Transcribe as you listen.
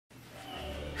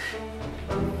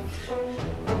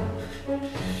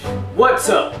What's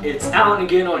up? It's Alan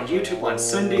again on YouTube on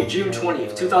Sunday, June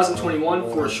 20th,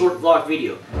 2021 for a short vlog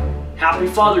video. Happy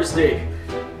Father's Day!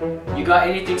 You got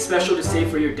anything special to say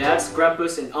for your dads,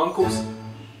 grandpas, and uncles?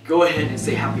 Go ahead and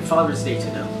say Happy Father's Day to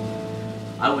them.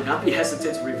 I would not be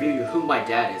hesitant to reveal you who my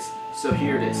dad is, so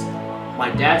here it is.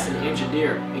 My dad's an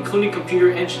engineer, including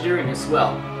computer engineering as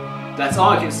well. That's all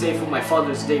I can say for my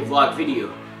Father's Day vlog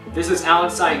video. This is Alan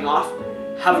signing off.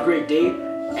 Have a great day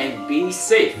and be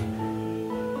safe.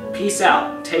 Peace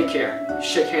out, take care,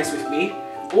 shake hands with me,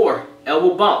 or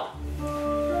elbow bump.